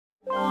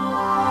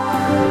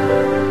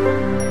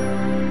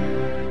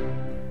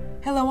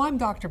Hello, I'm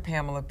Dr.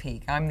 Pamela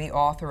Peeke. I'm the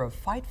author of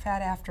Fight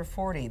Fat After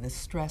 40, The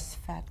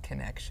Stress-Fat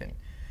Connection.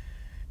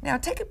 Now,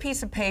 take a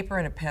piece of paper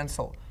and a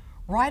pencil.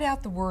 Write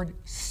out the word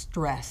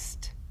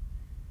stressed.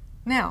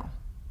 Now,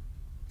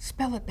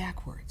 spell it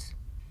backwards.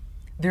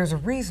 There's a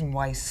reason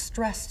why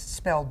stressed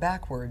spelled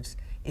backwards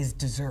is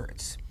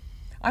desserts.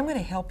 I'm going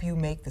to help you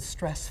make the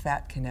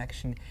stress-fat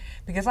connection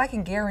because I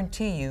can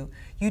guarantee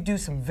you do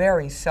some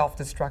very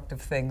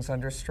self-destructive things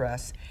under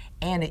stress,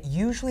 and it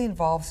usually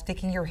involves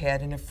sticking your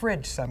head in a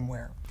fridge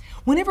somewhere.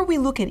 Whenever we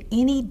look at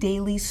any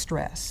daily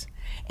stress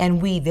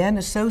and we then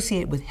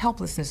associate with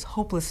helplessness,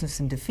 hopelessness,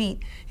 and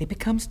defeat, it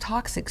becomes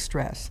toxic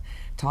stress.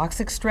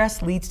 Toxic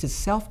stress leads to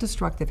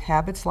self-destructive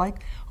habits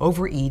like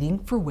overeating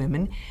for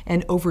women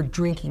and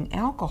over-drinking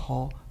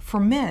alcohol for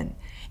men.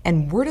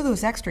 And where do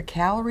those extra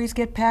calories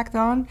get packed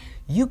on?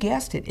 You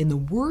guessed it, in the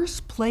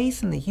worst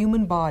place in the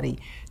human body,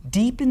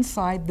 deep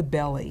inside the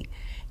belly.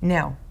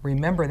 Now,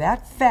 remember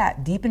that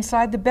fat deep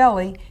inside the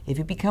belly, if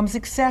it becomes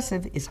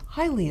excessive, is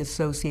highly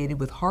associated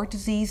with heart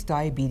disease,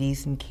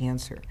 diabetes, and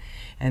cancer.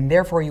 And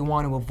therefore, you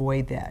want to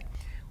avoid that.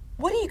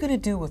 What are you going to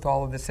do with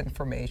all of this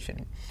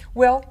information?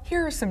 Well,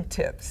 here are some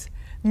tips.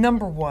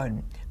 Number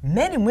one,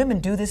 men and women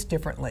do this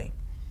differently.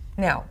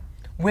 Now,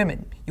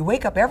 women, you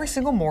wake up every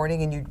single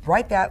morning and you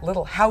write that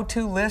little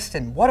how-to list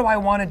and what do I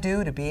want to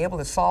do to be able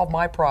to solve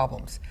my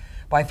problems.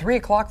 By 3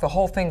 o'clock, the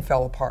whole thing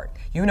fell apart.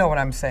 You know what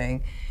I'm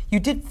saying. You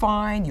did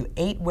fine, you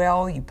ate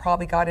well, you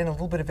probably got in a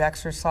little bit of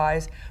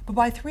exercise, but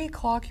by 3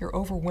 o'clock you're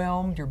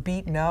overwhelmed, you're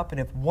beaten up, and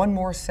if one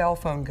more cell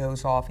phone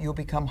goes off, you'll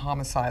become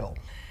homicidal.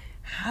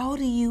 How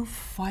do you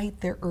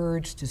fight the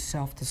urge to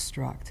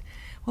self-destruct?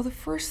 Well, the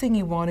first thing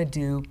you want to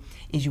do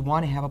is you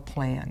want to have a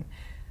plan.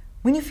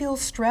 When you feel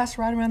stressed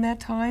right around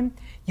that time,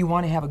 you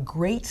want to have a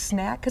great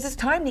snack, because it's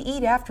time to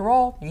eat after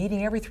all. You're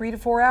eating every 3 to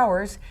 4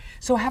 hours.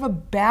 So have a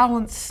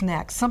balanced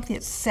snack, something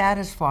that's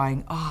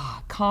satisfying,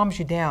 calms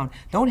you down.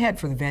 Don't head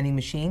for the vending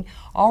machine.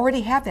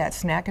 Already have that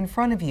snack in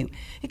front of you.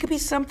 It could be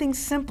something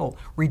simple,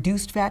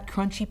 reduced fat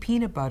crunchy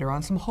peanut butter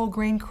on some whole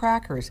grain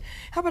crackers.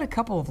 How about a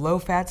couple of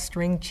low-fat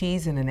string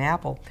cheese and an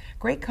apple?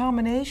 Great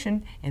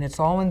combination, and it's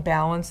all in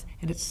balance,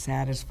 and it's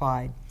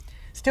satisfied.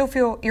 Still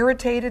feel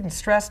irritated and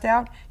stressed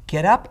out?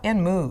 Get up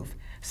and move.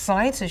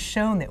 Science has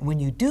shown that when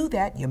you do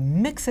that, you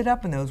mix it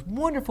up in those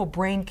wonderful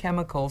brain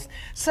chemicals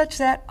such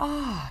that,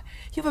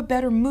 you have a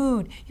better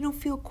mood. You don't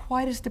feel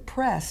quite as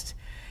depressed.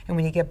 And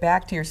when you get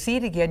back to your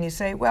seat again, you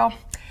say, well,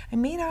 I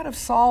may not have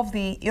solved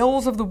the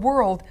ills of the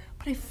world,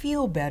 but I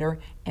feel better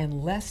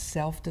and less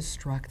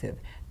self-destructive.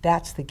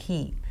 That's the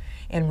key.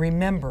 And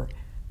remember,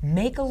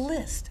 make a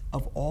list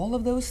of all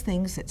of those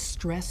things that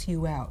stress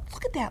you out.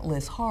 Look at that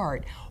list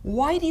hard.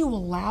 Why do you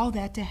allow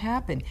that to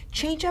happen?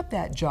 Change up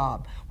that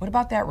job. What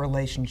about that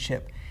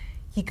relationship?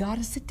 You got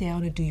to sit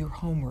down and do your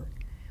homework.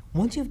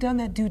 Once you've done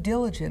that due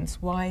diligence,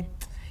 why,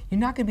 you're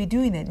not going to be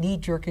doing that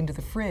knee-jerk into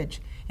the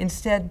fridge.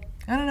 Instead,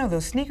 I don't know,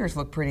 those sneakers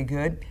look pretty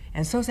good,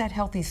 and so's that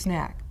healthy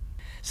snack.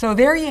 So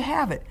there you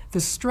have it,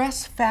 the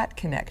stress-fat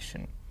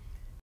connection.